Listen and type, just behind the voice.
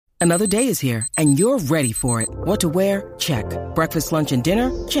Another day is here, and you're ready for it. What to wear? Check. Breakfast, lunch, and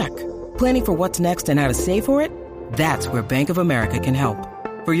dinner? Check. Planning for what's next and how to save for it? That's where Bank of America can help.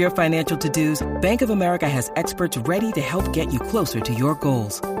 For your financial to-dos, Bank of America has experts ready to help get you closer to your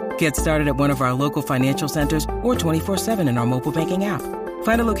goals. Get started at one of our local financial centers or 24/7 in our mobile banking app.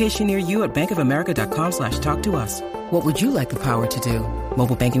 Find a location near you at bankofamerica.com/talktous. What would you like the power to do?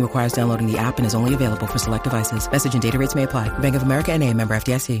 Mobile banking requires downloading the app and is only available for select devices. Message and data rates may apply. Bank of America N.A., member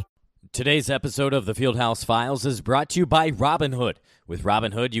FDIC. Today's episode of the Fieldhouse Files is brought to you by Robinhood. With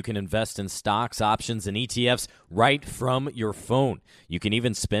Robinhood, you can invest in stocks, options, and ETFs right from your phone. You can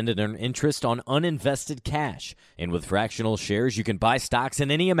even spend and earn interest on uninvested cash. And with fractional shares, you can buy stocks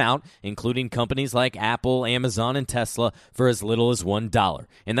in any amount, including companies like Apple, Amazon, and Tesla, for as little as $1.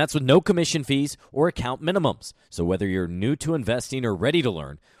 And that's with no commission fees or account minimums. So whether you're new to investing or ready to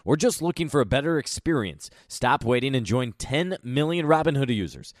learn, or just looking for a better experience, stop waiting and join 10 million Robinhood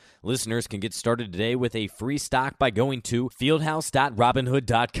users. Listeners can get started today with a free stock by going to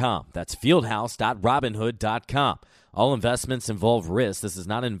fieldhouse.robinhood.com. That's fieldhouse.robinhood.com. All investments involve risk. This is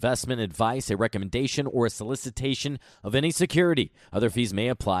not investment advice, a recommendation, or a solicitation of any security. Other fees may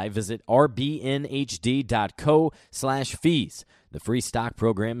apply. Visit rbnhd.co/fees. The free stock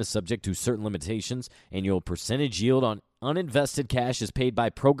program is subject to certain limitations. Annual percentage yield on uninvested cash is paid by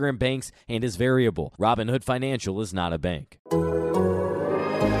program banks and is variable. Robinhood Financial is not a bank.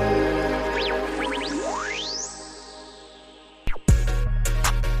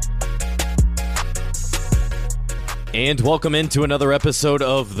 And welcome into another episode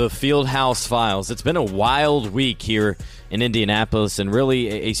of the Fieldhouse Files. It's been a wild week here in Indianapolis and really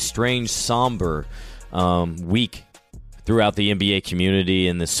a strange, somber week throughout the NBA community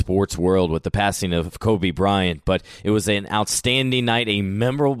and the sports world with the passing of Kobe Bryant. But it was an outstanding night, a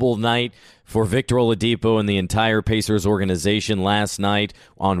memorable night for Victor Oladipo and the entire Pacers organization last night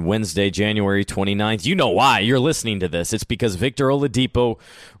on Wednesday, January 29th. You know why you're listening to this. It's because Victor Oladipo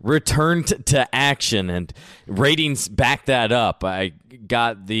returned to action, and ratings back that up. I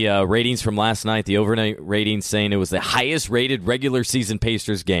got the ratings from last night, the overnight ratings, saying it was the highest-rated regular season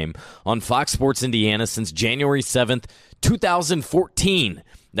Pacers game on Fox Sports Indiana since January 7th, 2014.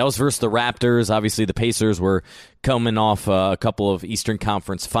 That was versus the Raptors. Obviously, the Pacers were coming off a couple of Eastern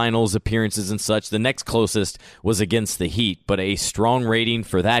Conference Finals appearances and such. The next closest was against the Heat, but a strong rating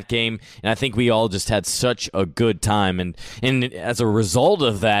for that game. And I think we all just had such a good time. And as a result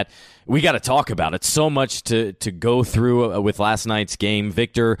of that, we got to talk about it. So much to go through with last night's game.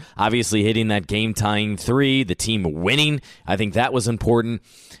 Victor obviously hitting that game-tying three, the team winning. I think that was important.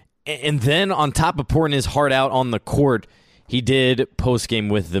 And then on top of pouring his heart out on the court, he did post-game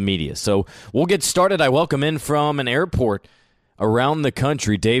with the media. So we'll get started. I welcome in from an airport around the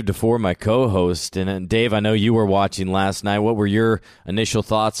country, Dave DuFour, my co-host. And Dave, I know you were watching last night. What were your initial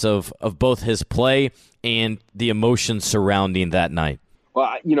thoughts of both his play and the emotions surrounding that night?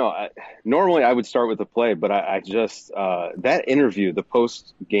 Well, normally I would start with the play, but I just that interview, the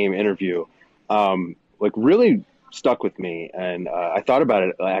post-game interview, really stuck with me. And I thought about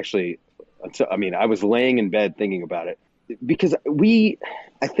it, actually. I was laying in bed thinking about it. Because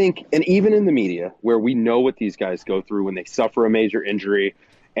I think, and even in the media, where we know what these guys go through when they suffer a major injury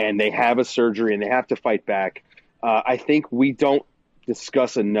and they have a surgery and they have to fight back, I think we don't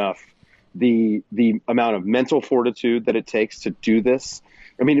discuss enough the amount of mental fortitude that it takes to do this.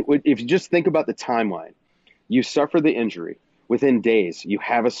 I mean, if you just think about the timeline, you suffer the injury, within days, you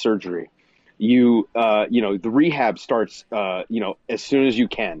have a surgery, the rehab starts, as soon as you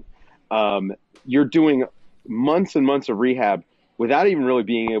can. You're doing months and months of rehab without even really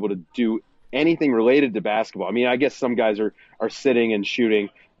being able to do anything related to basketball. I mean, I guess some guys are sitting and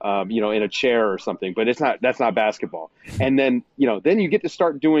shooting, in a chair or something, but that's not basketball. And then, then you get to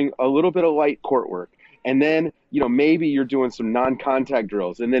start doing a little bit of light court work. And then, maybe you're doing some non-contact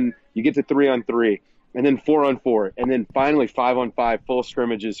drills, and then you get to 3-on-3, and then 4-on-4, and then finally 5-on-5 full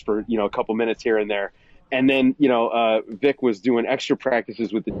scrimmages for, a couple minutes here and there. And then, Vic was doing extra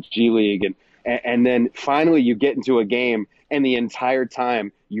practices with the G League, and then finally you get into a game, and the entire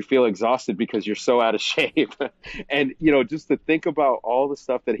time you feel exhausted because you're so out of shape. And, just to think about all the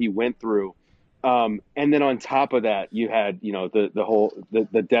stuff that he went through. And then on top of that, you had,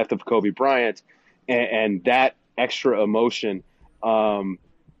 the death of Kobe Bryant and that extra emotion. Man,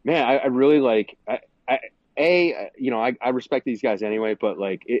 I really I respect these guys anyway, but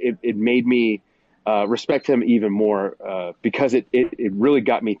it made me respect him even more because it really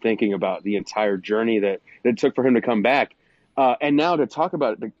got me thinking about the entire journey that it took for him to come back. And now to talk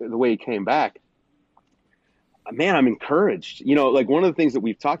about the way he came back, man, I'm encouraged. One of the things that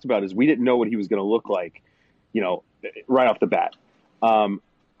we've talked about is we didn't know what he was going to look like, right off the bat.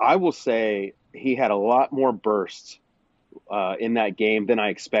 I will say he had a lot more bursts in that game than I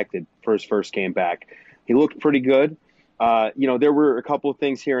expected for his first game back. He looked pretty good. There were a couple of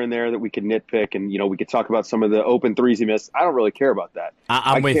things here and there that we could nitpick, and we could talk about some of the open threes he missed. I don't really care about that.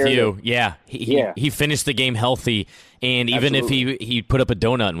 I'm with you. He finished the game healthy, and even Absolutely. If he put up a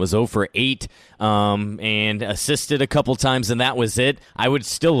donut and was 0 for 8 and assisted a couple times, and that was it, I would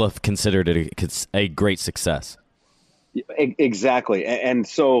still have considered it a great success. Exactly, and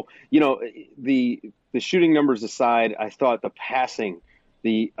so the shooting numbers aside, I thought the passing.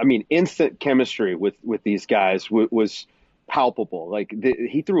 Instant chemistry with these guys was palpable. Like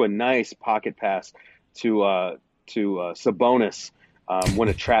he threw a nice pocket pass to Sabonis when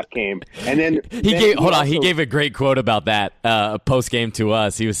a trap came, and then he gave a great quote about that post game to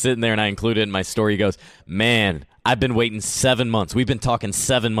us. He was sitting there, and I included it in my story. He goes, "Man, I've been waiting 7 months. We've been talking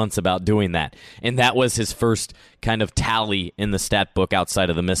 7 months about doing that," and that was his first kind of tally in the stat book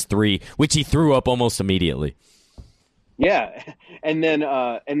outside of the missed 3, which he threw up almost immediately. Yeah, and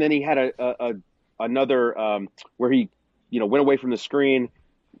then he had another where he went away from the screen,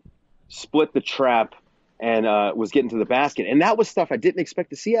 split the trap, and was getting to the basket, and that was stuff I didn't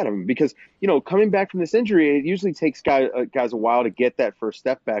expect to see out of him because coming back from this injury, it usually takes guys a while to get that first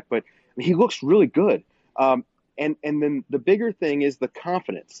step back, but he looks really good. And then the bigger thing is the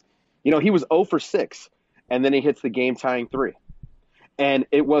confidence. He was 0 for 6, and then he hits the game tying 3. And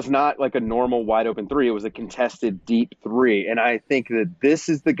it was not like a normal wide open 3. It was a contested deep 3. And I think that this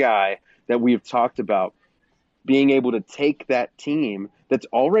is the guy that we've talked about being able to take that team that's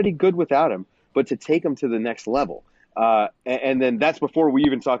already good without him, but to take them to the next level. And then that's before we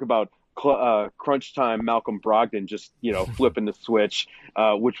even talk about crunch time Malcolm Brogdon just, flipping the switch,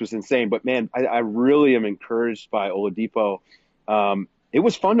 which was insane. But, man, I really am encouraged by Oladipo. It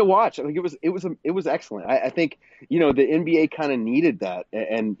was fun to watch. I think it was excellent. I think, the NBA kind of needed that.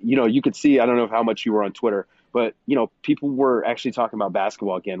 And, you could see, I don't know how much you were on Twitter, but, people were actually talking about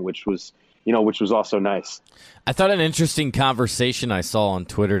basketball again, which was also nice. I thought an interesting conversation I saw on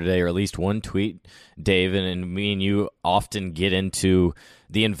Twitter today, or at least one tweet, Dave, and me and you often get into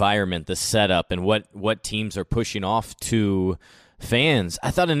the environment, the setup, and what teams are pushing off to fans.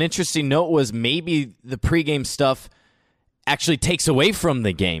 I thought an interesting note was maybe the pregame stuff actually takes away from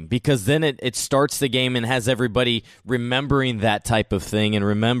the game because then it starts the game and has everybody remembering that type of thing and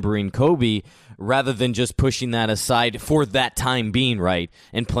remembering Kobe rather than just pushing that aside for that time being, right,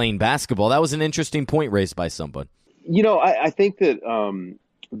 and playing basketball. That was an interesting point raised by someone. I think that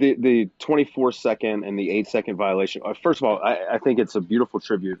the 24-second and the 8-second violation, first of all, I think it's a beautiful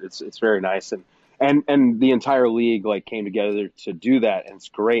tribute. It's very nice. And the entire league came together to do that, and it's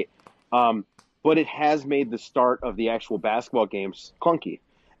great. But it has made the start of the actual basketball games clunky,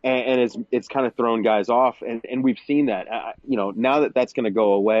 and it's kind of thrown guys off. And we've seen that. Now that that's going to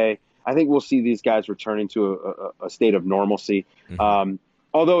go away, I think we'll see these guys returning to a state of normalcy. Mm-hmm.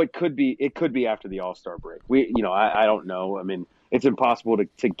 Although it could be after the All-Star break. I don't know. I mean, it's impossible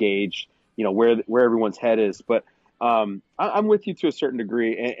to gauge where everyone's head is. But I'm with you to a certain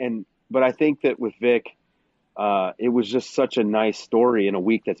degree. But I think that with Vic. It was just such a nice story in a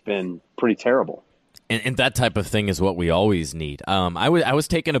week that's been pretty terrible. And that type of thing is what we always need. I was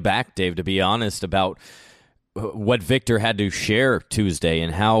taken aback, Dave, to be honest, about what Victor had to share Tuesday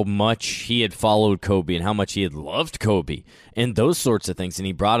and how much he had followed Kobe and how much he had loved Kobe and those sorts of things. And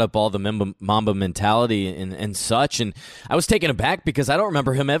he brought up all the Mamba mentality and such. And I was taken aback because I don't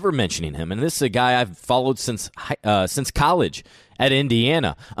remember him ever mentioning him. And this is a guy I've followed since college at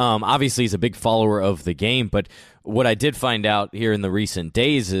Indiana. Obviously, he's a big follower of the game, but what I did find out here in the recent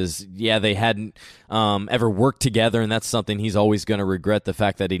days is, they hadn't ever worked together, and that's something he's always going to regret, the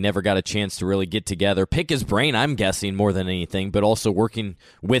fact that he never got a chance to really get together, pick his brain, I'm guessing, more than anything, but also working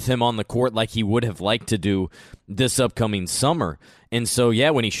with him on the court like he would have liked to do this upcoming summer. And so,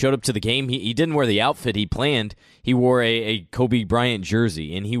 when he showed up to the game, he didn't wear the outfit he planned. He wore a Kobe Bryant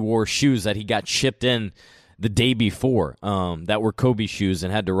jersey, and he wore shoes that he got shipped in the day before that were Kobe shoes,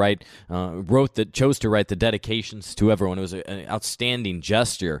 and had to chose to write the dedications to everyone. It was an outstanding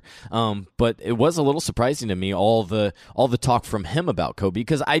gesture, but it was a little surprising to me all the talk from him about Kobe,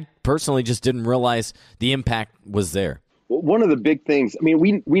 because I personally just didn't realize the impact was there. One of the big things,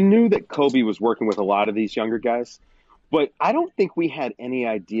 we knew that Kobe was working with a lot of these younger guys, but I don't think we had any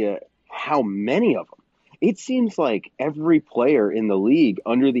idea how many of them. It seems like every player in the league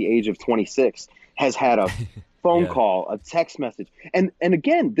under the age of 26 has had a phone call, a text message. And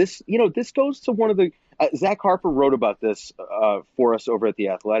again, this goes to one of the Zach Harper wrote about this for us over at The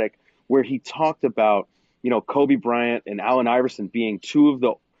Athletic, where he talked about, Kobe Bryant and Allen Iverson being two of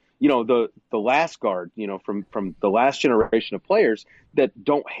the, the last guard, from the last generation of players that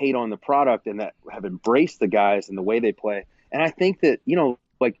don't hate on the product and that have embraced the guys and the way they play. And I think that,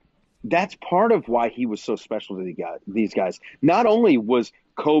 like, that's part of why he was so special to these guys. Not only was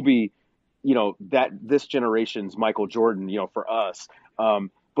Kobe, that this generation's Michael Jordan, for us,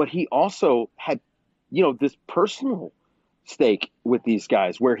 but he also had, this personal stake with these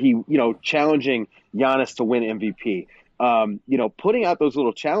guys where he, challenging Giannis to win MVP, putting out those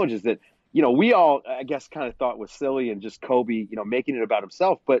little challenges that, we all, I guess, kind of thought was silly and just Kobe, making it about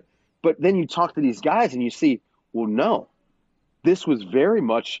himself. But then you talk to these guys and you see, well, no, this was very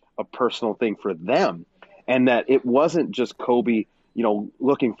much a personal thing for them, and that it wasn't just Kobe,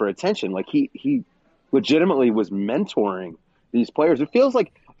 looking for attention. Like he legitimately was mentoring these players. It feels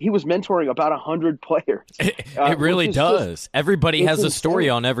like he was mentoring about 100 players. It really does. Everybody has a story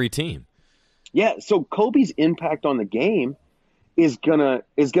on every team. Yeah. So Kobe's impact on the game is gonna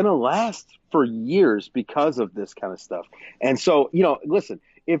last for years because of this kind of stuff. And so, listen,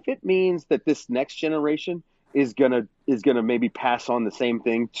 if it means that this next generation is gonna maybe pass on the same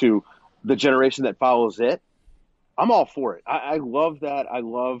thing to the generation that follows it, I'm all for it. I love that. I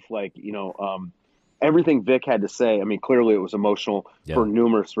love, like, everything Vic had to say. I mean, clearly it was emotional for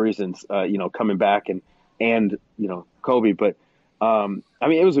numerous reasons, coming back and Kobe. But I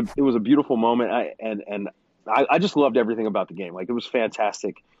mean, it was a beautiful moment. I just loved everything about the game. Like, it was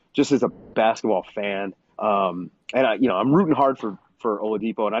fantastic, just as a basketball fan. And I'm rooting hard for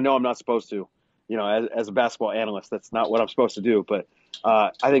Oladipo, and I know I'm not supposed to. As a basketball analyst, that's not what I'm supposed to do, but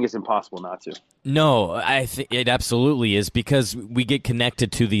I think it's impossible not to. No, I think it absolutely is, because we get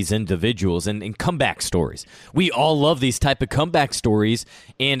connected to these individuals and comeback stories. We all love these type of comeback stories,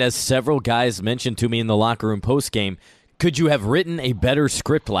 and as several guys mentioned to me in the locker room postgame, could you have written a better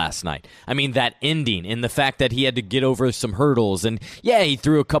script last night? I mean, that ending and the fact that he had to get over some hurdles, and he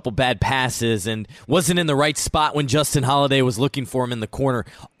threw a couple bad passes and wasn't in the right spot when Justin Holiday was looking for him in the corner.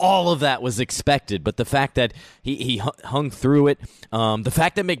 All of that was expected, but the fact that he hung through it, the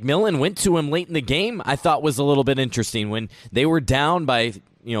fact that McMillan went to him late in the game, I thought was a little bit interesting. When they were down by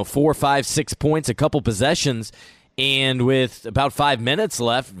 4, 5, 6 points, a couple possessions, and with about 5 minutes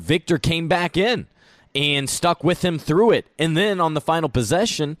left, Victor came back in and stuck with him through it. And then on the final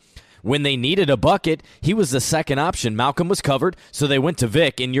possession, when they needed a bucket, he was the second option. Malcolm was covered, so they went to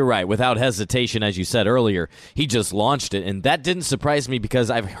Vic, and you're right, without hesitation, as you said earlier, he just launched it. And that didn't surprise me, because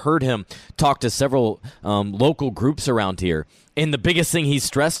I've heard him talk to several local groups around here, and the biggest thing he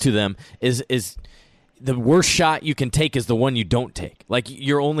stressed to them is the worst shot you can take is the one you don't take. Like,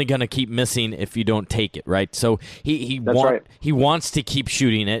 you're only going to keep missing if you don't take it, right? So he wants to keep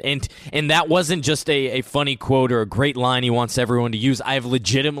shooting it. And that wasn't just a funny quote or a great line he wants everyone to use. I've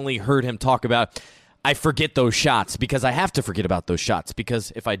legitimately heard him talk about, I forget those shots because I have to forget about those shots,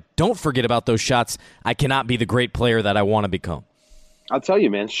 because if I don't forget about those shots, I cannot be the great player that I want to become. I'll tell you,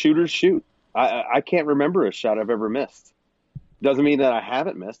 man, shooters shoot. I can't remember a shot I've ever missed. Doesn't mean that I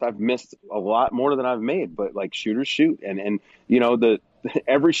haven't missed. I've missed a lot more than I've made, but, like, shooters shoot. And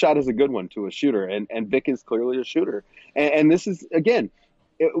every shot is a good one to a shooter. And Vic is clearly a shooter. And this is, again,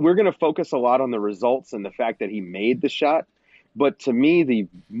 we're going to focus a lot on the results and the fact that he made the shot. But to me, the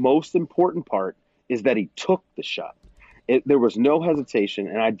most important part is that he took the shot. There was no hesitation.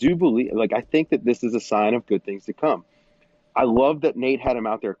 And I do believe, I think that this is a sign of good things to come. I love that Nate had him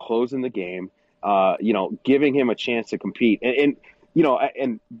out there closing the game. Giving him a chance to compete,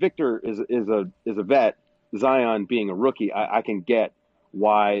 and Victor is a vet. Zion being a rookie, I can get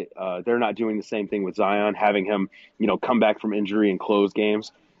why they're not doing the same thing with Zion, having him, come back from injury and close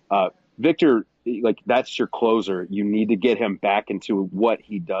games. Victor, that's your closer. You need to get him back into what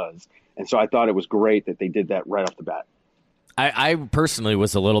he does, and so I thought it was great that they did that right off the bat. I personally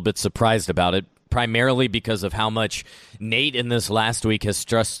was a little bit surprised about it, primarily because of how much Nate in this last week has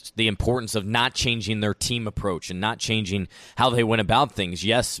stressed the importance of not changing their team approach and not changing how they went about things.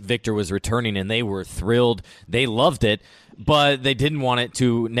 Yes, Victor was returning, and they were thrilled. They loved it, but they didn't want it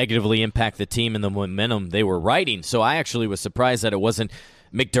to negatively impact the team and the momentum they were riding. So I actually was surprised that it wasn't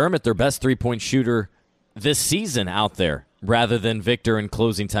McDermott, their best three-point shooter this season, out there, rather than Victor in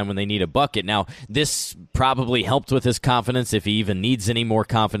closing time when they need a bucket. Now, this probably helped with his confidence, if he even needs any more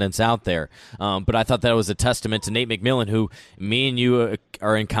confidence out there. But I thought that was a testament to Nate McMillan, who me and you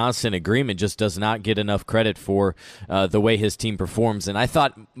are in constant agreement just does not get enough credit for the way his team performs. And I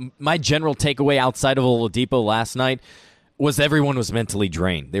thought my general takeaway outside of Oladipo last night was everyone was mentally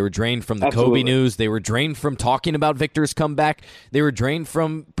drained. They were drained from the Absolutely. Kobe news. They were drained from talking about Victor's comeback. They were drained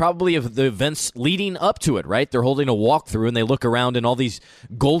from probably of the events leading up to it, right? They're holding a walkthrough, and they look around, and all these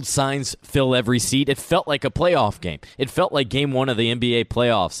gold signs fill every seat. It felt like a playoff game. It felt like game one of the NBA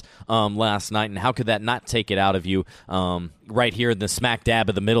playoffs last night, and how could that not take it out of you right here in the smack dab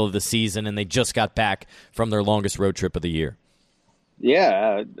of the middle of the season, and they just got back from their longest road trip of the year?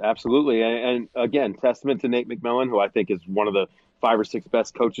 Yeah, absolutely. And again, testament to Nate McMillan, who I think is one of the 5 or 6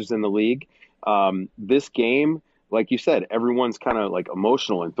 best coaches in the league. This game, like you said, everyone's kind of like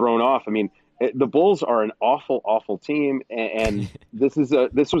emotional and thrown off. I mean, the Bulls are an awful, awful team. And this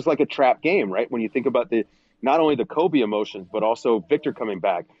was like a trap game, right? When you think about not only the Kobe emotions, but also Victor coming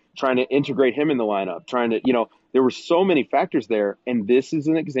back, trying to integrate him in the lineup, there were so many factors there. And this is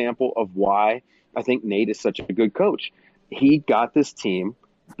an example of why I think Nate is such a good coach. He got this team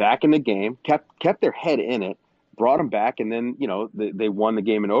back in the game, kept their head in it, brought them back, and then they won the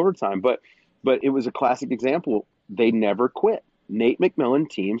game in overtime. But it was a classic example. They never quit. Nate McMillan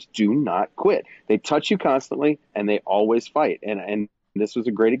teams do not quit. They touch you constantly, and they always fight. And this was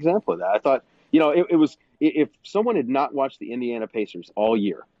a great example of that. I thought it was, if someone had not watched the Indiana Pacers all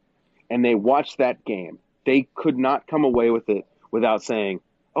year, and they watched that game, they could not come away with it without saying,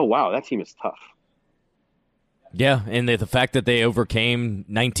 "Oh wow, that team is tough." Yeah, and the fact that they overcame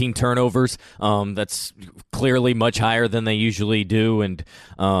 19 turnovers, that's clearly much higher than they usually do, and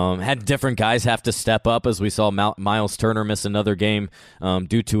had different guys have to step up, as we saw Miles Turner miss another game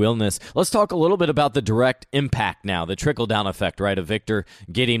due to illness. Let's talk a little bit about the direct impact now, the trickle-down effect, right, of Victor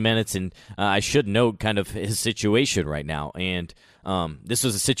getting minutes, and I should note kind of his situation right now, and this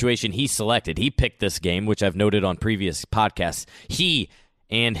was a situation he selected. He picked this game, which I've noted on previous podcasts. He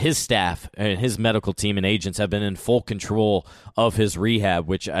and his staff and his medical team and agents have been in full control of his rehab,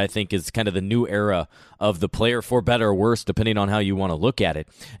 which I think is kind of the new era of the player, for better or worse, depending on how you want to look at it.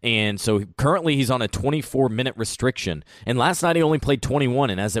 And so currently he's on a 24-minute restriction. And last night he only played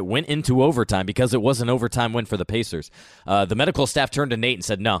 21. And as it went into overtime, because it was an overtime win for the Pacers, the medical staff turned to Nate and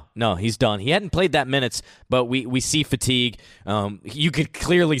said, no, he's done. He hadn't played that minutes, but we see fatigue. You could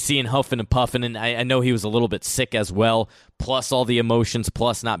clearly see him huffing and puffing, and I know he was a little bit sick as well, plus all the emotions,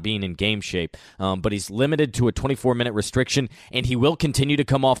 plus not being in game shape. But he's limited to a 24-minute restriction, and he will continue to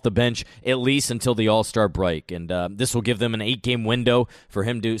come off the bench at least until the All-Star break. And this will give them an 8-game window for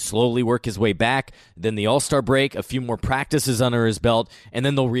him to slowly work his way back. Then the All-Star break, a few more practices under his belt, and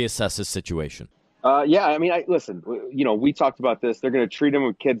then they'll reassess his situation. Yeah, I mean, listen, we talked about this. They're going to treat him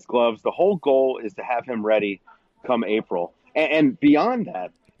with kids' gloves. The whole goal is to have him ready come April. And beyond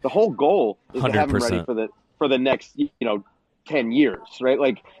that, the whole goal is 100%. To have him ready for the next, 10 years, right?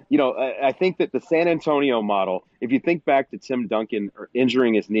 Like, I think that the San Antonio model, if you think back to Tim Duncan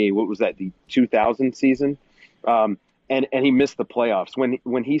injuring his knee, what was that, the 2000 season? And he missed the playoffs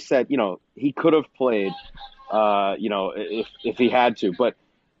when he said, he could have played, if he had to. But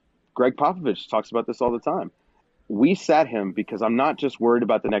Greg Popovich talks about this all the time. We sat him because I'm not just worried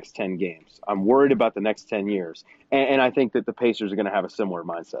about the next 10 games. I'm worried about the next 10 years. And I think that the Pacers are going to have a similar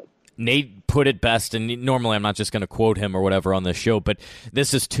mindset. Nate put it best, and normally I'm not just going to quote him or whatever on this show, but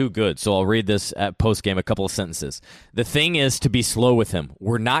this is too good, so I'll read this at postgame, a couple of sentences. The thing is to be slow with him.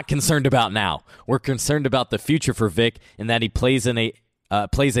 We're not concerned about now. We're concerned about the future for Vic, and that he plays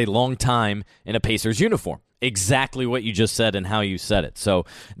a long time in a Pacers uniform. Exactly what you just said and how you said it. So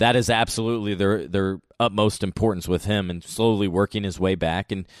that is absolutely their utmost importance with him, and slowly working his way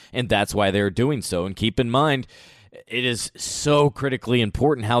back, and that's why they're doing so. And keep in mind, it is so critically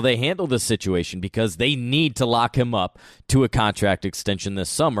important how they handle this situation, because they need to lock him up to a contract extension this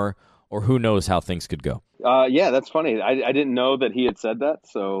summer, or who knows how things could go. Yeah, that's funny. I didn't know that he had said that,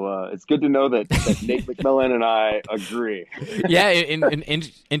 so it's good to know that Nate McMillan and I agree. Yeah, an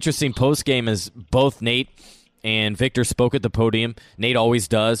interesting post-game is both Nate and Victor spoke at the podium. Nate always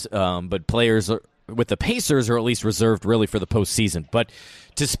does, but players with the Pacers are at least reserved really for the postseason. But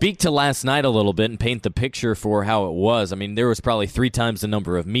to speak to last night a little bit and paint the picture for how it was, I mean, there was probably 3 times the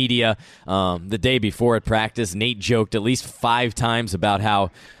number of media. The day before at practice, Nate joked at least 5 times about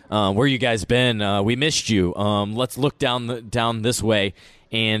how, where you guys been? We missed you. Let's look down this way.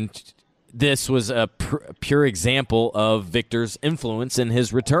 And this was a pure example of Victor's influence in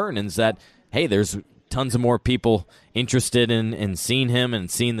his return, and that, hey, there's tons of more people interested in seeing him and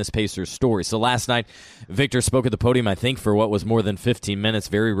seeing this Pacers story. So last night, Victor spoke at the podium, I think, for what was more than 15 minutes,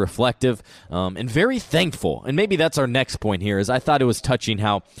 very reflective and very thankful. And maybe that's our next point here, is I thought it was touching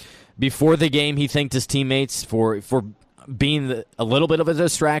how before the game he thanked his teammates for being a little bit of a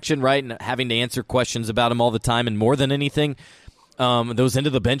distraction, right, and having to answer questions about him all the time. And more than anything, those into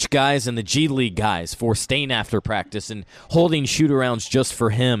the bench guys and the G League guys for staying after practice and holding shoot-arounds just for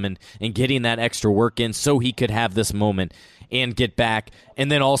him and getting that extra work in so he could have this moment and get back.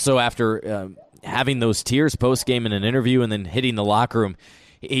 And then also after having those tears post-game in an interview and then hitting the locker room,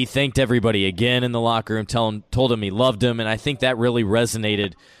 he thanked everybody again in the locker room, told him he loved him, and I think that really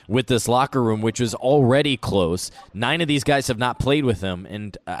resonated with this locker room, which was already close. 9 of these guys have not played with him,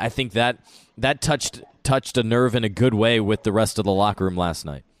 and I think that touched a nerve in a good way with the rest of the locker room last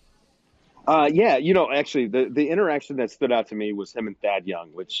night. Yeah, actually, the interaction that stood out to me was him and Thad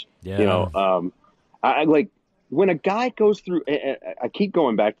Young, which, I like when a guy goes through, I keep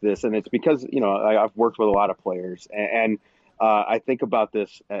going back to this, and it's because, I've worked with a lot of players, and I think about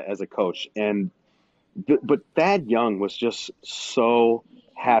this as a coach, but Thad Young was just so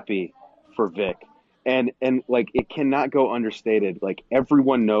happy for Vic, and like it cannot go understated. Like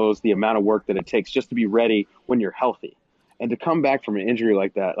everyone knows the amount of work that it takes just to be ready when you're healthy, and to come back from an injury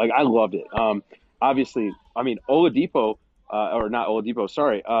like that. Like I loved it. Obviously, I mean Oladipo, or not Oladipo,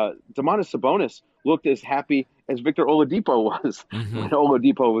 sorry, Domantas Sabonis looked as happy as Victor Oladipo was when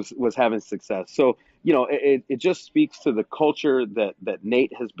Oladipo was having success. So, it just speaks to the culture that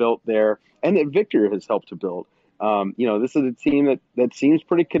Nate has built there and that Victor has helped to build. This is a team that seems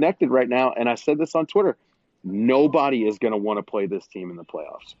pretty connected right now. And I said this on Twitter, nobody is going to want to play this team in the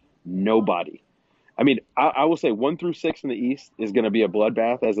playoffs. Nobody. I mean, I will say 1 through 6 in the East is going to be a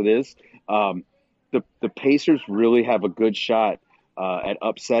bloodbath as it is. The Pacers really have a good shot at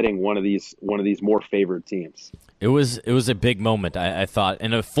upsetting one of these more favored teams. It was a big moment, I thought,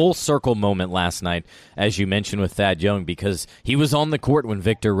 and a full circle moment last night, as you mentioned with Thad Young, because he was on the court when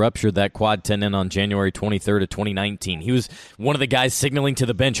Victor ruptured that quad tendon on January 23rd of 2019. He was one of the guys signaling to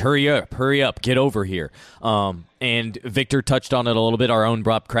the bench, hurry up, get over here. And Victor touched on it a little bit. Our own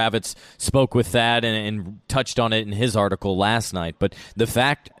Rob Kravitz spoke with Thad and touched on it in his article last night. But the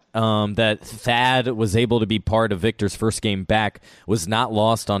fact that Thad was able to be part of Victor's first game back was not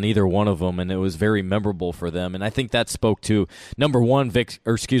lost on either one of them, and it was very memorable for them. And I think that spoke to, number one,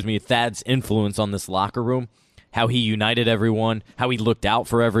 Thad's influence on this locker room, how he united everyone, how he looked out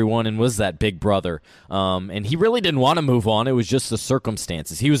for everyone, and was that big brother. And he really didn't want to move on. It was just the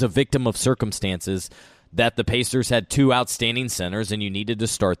circumstances. He was a victim of circumstances that the Pacers had 2 outstanding centers and you needed to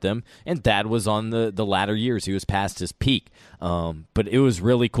start them, and Thad was on the latter years. He was past his peak. But it was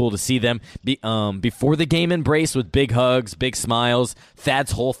really cool to see them before the game embrace with big hugs, big smiles.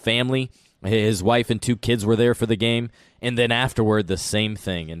 Thad's whole family, his wife and 2 kids were there for the game, and then afterward the same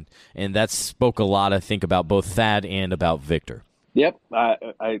thing. And that spoke a lot, I think, about both Thad and about Victor. Yep,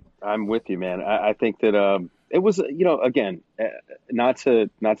 I'm with you, man. I think that it was, again, not to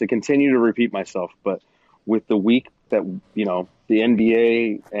continue to repeat myself, but with the week that, the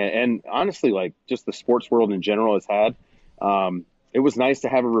NBA and honestly, like just the sports world in general has had, it was nice to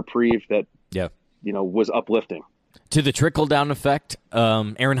have a reprieve that, was uplifting. To the trickle-down effect,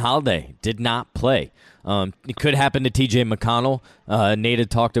 Aaron Holiday did not play. It could happen to T.J. McConnell. Nate had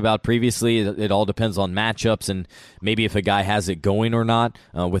talked about previously. It all depends on matchups and maybe if a guy has it going or not.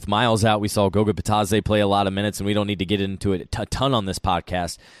 With Miles out, we saw Goga Bitadze play a lot of minutes, and we don't need to get into it a ton on this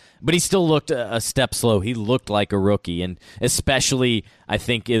podcast. But he still looked a step slow. He looked like a rookie, and especially I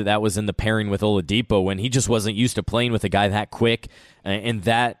think that was in the pairing with Oladipo when he just wasn't used to playing with a guy that quick and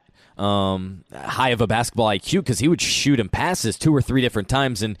that high of a basketball IQ, because he would shoot him passes 2 or 3 different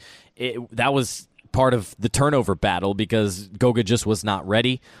times, and that was part of the turnover battle because Goga just was not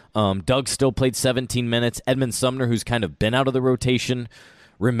ready. Doug still played 17 minutes. Edmund Sumner, who's kind of been out of the rotation,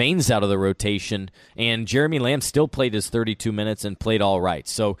 remains out of the rotation, and Jeremy Lamb still played his 32 minutes and played all right.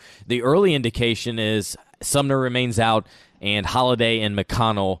 So the early indication is Sumner remains out, and Holiday and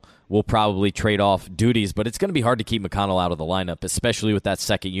McConnell will probably trade off duties, but it's going to be hard to keep McConnell out of the lineup, especially with that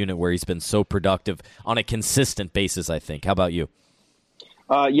second unit where he's been so productive on a consistent basis, I think. How about you?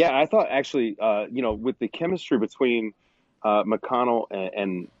 Yeah, I thought actually, with the chemistry between McConnell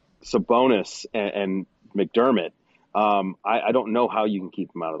and Sabonis and McDermott, I don't know how you can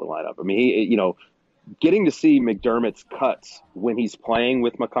keep him out of the lineup. I mean, getting to see McDermott's cuts when he's playing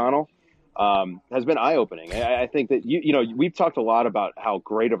with McConnell has been eye-opening. I think that, we've talked a lot about how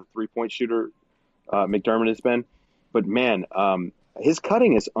great of a three-point shooter McDermott has been, but man, his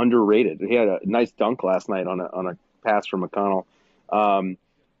cutting is underrated. He had a nice dunk last night on a pass from McConnell.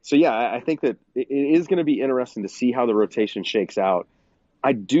 So yeah, I think that it is going to be interesting to see how the rotation shakes out.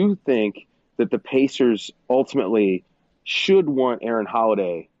 I do think that the Pacers ultimately should want Aaron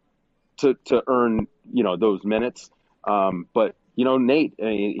Holiday to earn, those minutes. But Nate,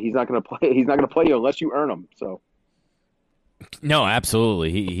 he's not going to play. He's not going to play you unless you earn him. So. No,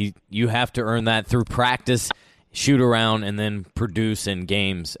 absolutely. You have to earn that through practice shoot around, and then produce in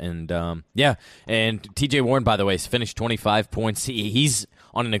games. And, and T.J. Warren, by the way, has finished 25 points. He's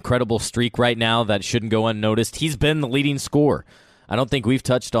on an incredible streak right now that shouldn't go unnoticed. He's been the leading scorer. I don't think we've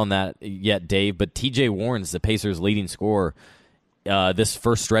touched on that yet, Dave, but T.J. Warren's the Pacers' leading scorer this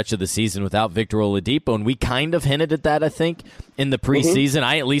first stretch of the season without Victor Oladipo, and we kind of hinted at that, I think, in the preseason. Mm-hmm.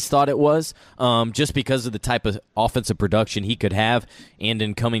 I at least thought it was, just because of the type of offensive production he could have, and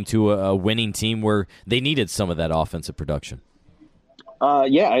in coming to a winning team where they needed some of that offensive production.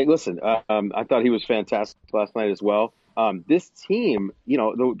 Listen, I thought he was fantastic last night as well. This team,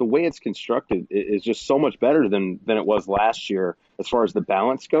 the way it's constructed is just so much better than it was last year as far as the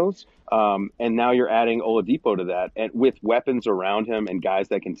balance goes. And now you're adding Oladipo to that, and with weapons around him and guys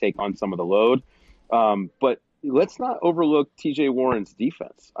that can take on some of the load. But let's not overlook T.J. Warren's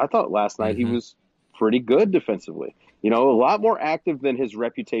defense. I thought last night he was pretty good defensively. A lot more active than his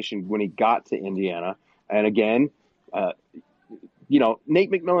reputation when he got to Indiana. And again,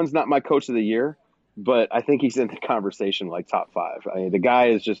 Nate McMillan's not my coach of the year, but I think he's in the conversation like top 5. I mean, the guy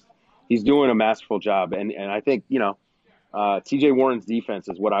is he's doing a masterful job. And I think, T.J. Warren's defense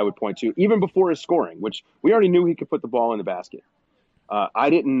is what I would point to, even before his scoring, which we already knew he could put the ball in the basket. I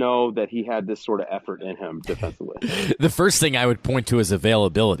didn't know that he had this sort of effort in him defensively. The first thing I would point to is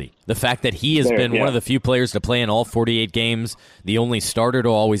availability. The fact that he has been one of the few players to play in all 48 games, the only starter to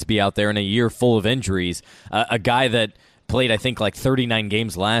always be out there in a year full of injuries, a guy that played, I think, like 39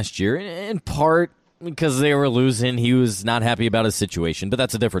 games last year, in part because they were losing. He was not happy about his situation, but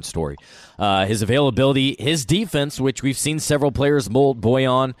that's a different story. His availability, his defense, which we've seen several players mold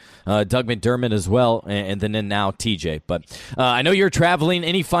Boyan, Doug McDermott as well, and then now TJ. But I know you're traveling.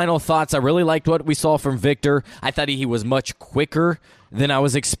 Any final thoughts? I really liked what we saw from Victor. I thought he was much quicker than I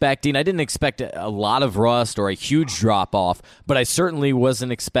was expecting. I didn't expect a lot of rust or a huge drop-off, but I certainly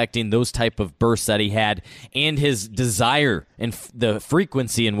wasn't expecting those type of bursts that he had, and his desire and the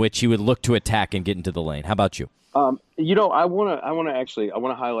frequency in which he would look to attack and get into the lane. How about you? I want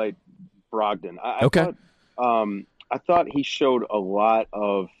to highlight Brogdon. I thought he showed a lot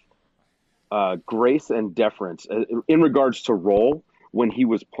of grace and deference in regards to role when he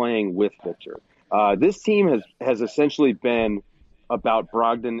was playing with Victor. This team has essentially been about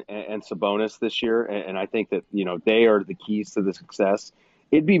Brogdon and Sabonis this year, and I think that they are the keys to the success.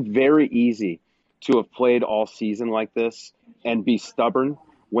 It'd be very easy to have played all season like this and be stubborn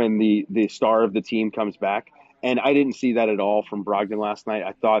when the star of the team comes back, and I didn't see that at all from Brogdon last night.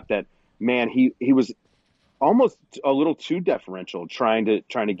 I thought that, man, he was almost a little too deferential, trying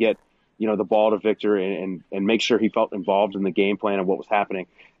to get the ball to Victor and make sure he felt involved in the game plan of what was happening,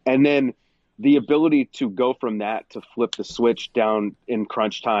 and then the ability to go from that to flip the switch down in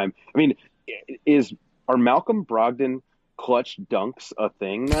crunch time. I mean, are Malcolm Brogdon clutch dunks a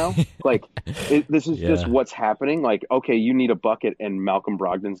thing now? This is just what's happening. Like, okay, you need a bucket, and Malcolm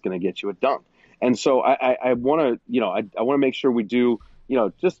Brogdon's going to get you a dunk. And so I want to, I want to make sure we do,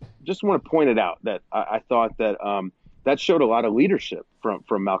 just want to point it out that I thought that that showed a lot of leadership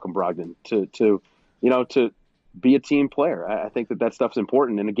from Malcolm Brogdon to be a team player. I think that stuff's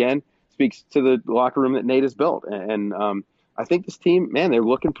important. And again, speaks to the locker room that Nate has built. And I think this team, man, they're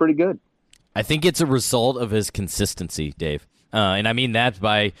looking pretty good. I think it's a result of his consistency, Dave. And I mean that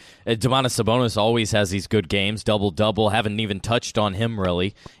by Domantas Sabonis always has these good games, double-double, haven't even touched on him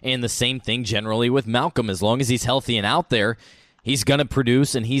really. And the same thing generally with Malcolm. As long as he's healthy and out there, he's going to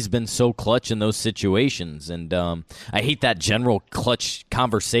produce, and he's been so clutch in those situations. And I hate that general clutch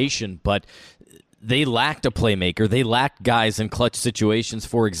conversation, but they lacked a playmaker. They lacked guys in clutch situations,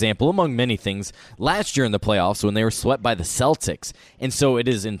 for example, among many things, last year in the playoffs when they were swept by the Celtics. And so it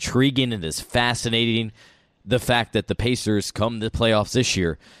is intriguing, it is fascinating, the fact that the Pacers come to the playoffs this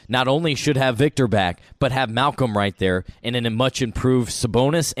year not only should have Victor back, but have Malcolm right there and in a much improved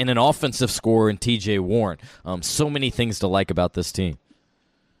Sabonis and an offensive scorer in T.J. Warren. So many things to like about this team.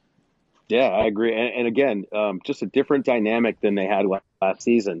 Yeah, I agree. And again, just a different dynamic than they had last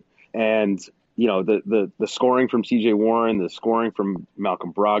season. And the scoring from T.J. Warren, the scoring from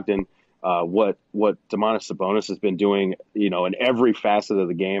Malcolm Brogdon, what Domantas Sabonis has been doing, in every facet of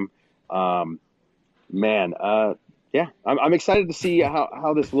the game. I'm excited to see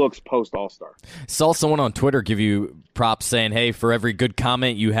how this looks post All-Star. Saw someone on Twitter give you props saying, hey, for every good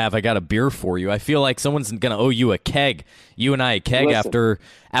comment you have, I got a beer for you. I feel like someone's going to owe you a keg, you and I a keg. Listen.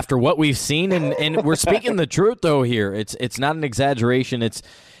 after what we've seen. And we're speaking the truth, though, here. It's not an exaggeration.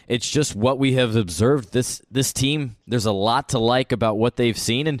 It's just what we have observed. This team, there's a lot to like about what they've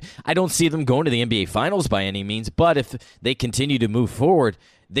seen, and I don't see them going to the NBA Finals by any means, but if they continue to move forward,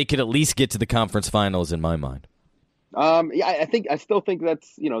 they could at least get to the conference finals in my mind. I still think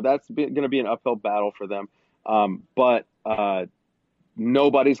that's going to be an uphill battle for them. But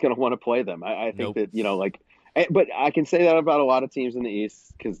nobody's going to want to play them. I think Nope. that, but I can say that about a lot of teams in the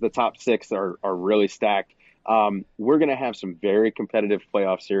East because the top six are really stacked. We're going to have some very competitive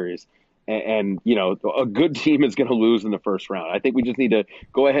playoff series. And a good team is going to lose in the first round. I think we just need to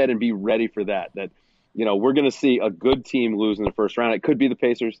go ahead and be ready for that. We're going to see a good team lose in the first round. It could be the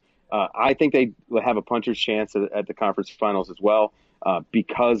Pacers. I think they will have a puncher's chance at the conference finals as well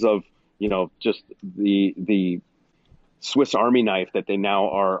because of, just the Swiss Army knife that they now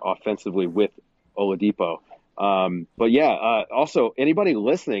are offensively with Oladipo. Also, anybody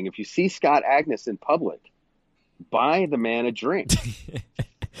listening, if you see Scott Agnes in public, buy the man a drink.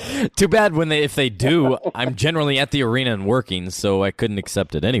 Too bad if they do, I'm generally at the arena and working, so I couldn't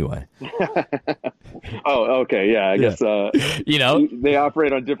accept it anyway. Oh, okay, yeah. I guess they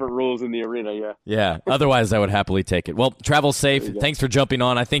operate on different rules in the arena. Yeah. Yeah. Otherwise, I would happily take it. Well, travel safe. Thanks for jumping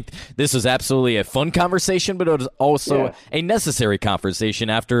on. I think this was absolutely a fun conversation, but it was also a necessary conversation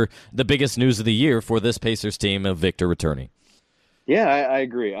after the biggest news of the year for this Pacers team of Victor returning. Yeah, I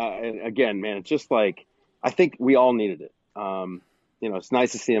agree. And again, man, it's just like I think we all needed it. It's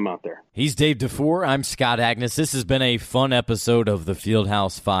nice to see him out there. He's Dave DuFour. I'm Scott Agnes. This has been a fun episode of the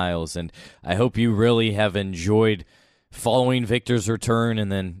Fieldhouse Files, and I hope you really have enjoyed following Victor's return,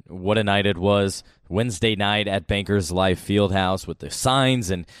 and then what a night it was. Wednesday night at Bankers Life Fieldhouse with the signs,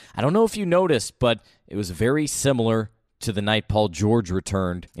 and I don't know if you noticed, but it was very similar to the night Paul George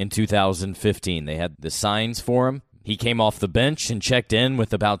returned in 2015. They had the signs for him. He came off the bench and checked in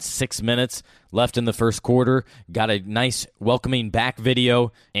with about 6 minutes left in the first quarter, got a nice welcoming back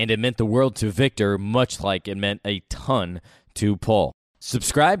video, and it meant the world to Victor, much like it meant a ton to Paul.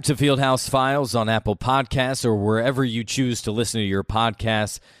 Subscribe to Fieldhouse Files on Apple Podcasts or wherever you choose to listen to your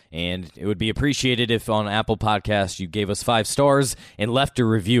podcasts, and it would be appreciated if on Apple Podcasts you gave us 5 stars and left a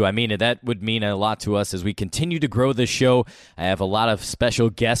review. I mean, that would mean a lot to us as we continue to grow this show. I have a lot of special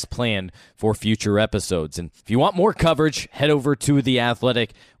guests planned for future episodes. And if you want more coverage, head over to The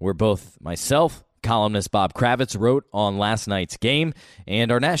Athletic, where both myself, columnist Bob Kravitz, wrote on last night's game,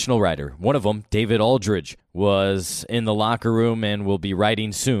 and our national writer, one of them, David Aldridge, was in the locker room and will be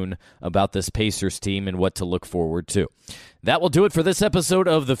writing soon about this Pacers team and what to look forward to. That will do it for this episode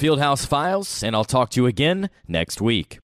of the Fieldhouse Files, and I'll talk to you again next week.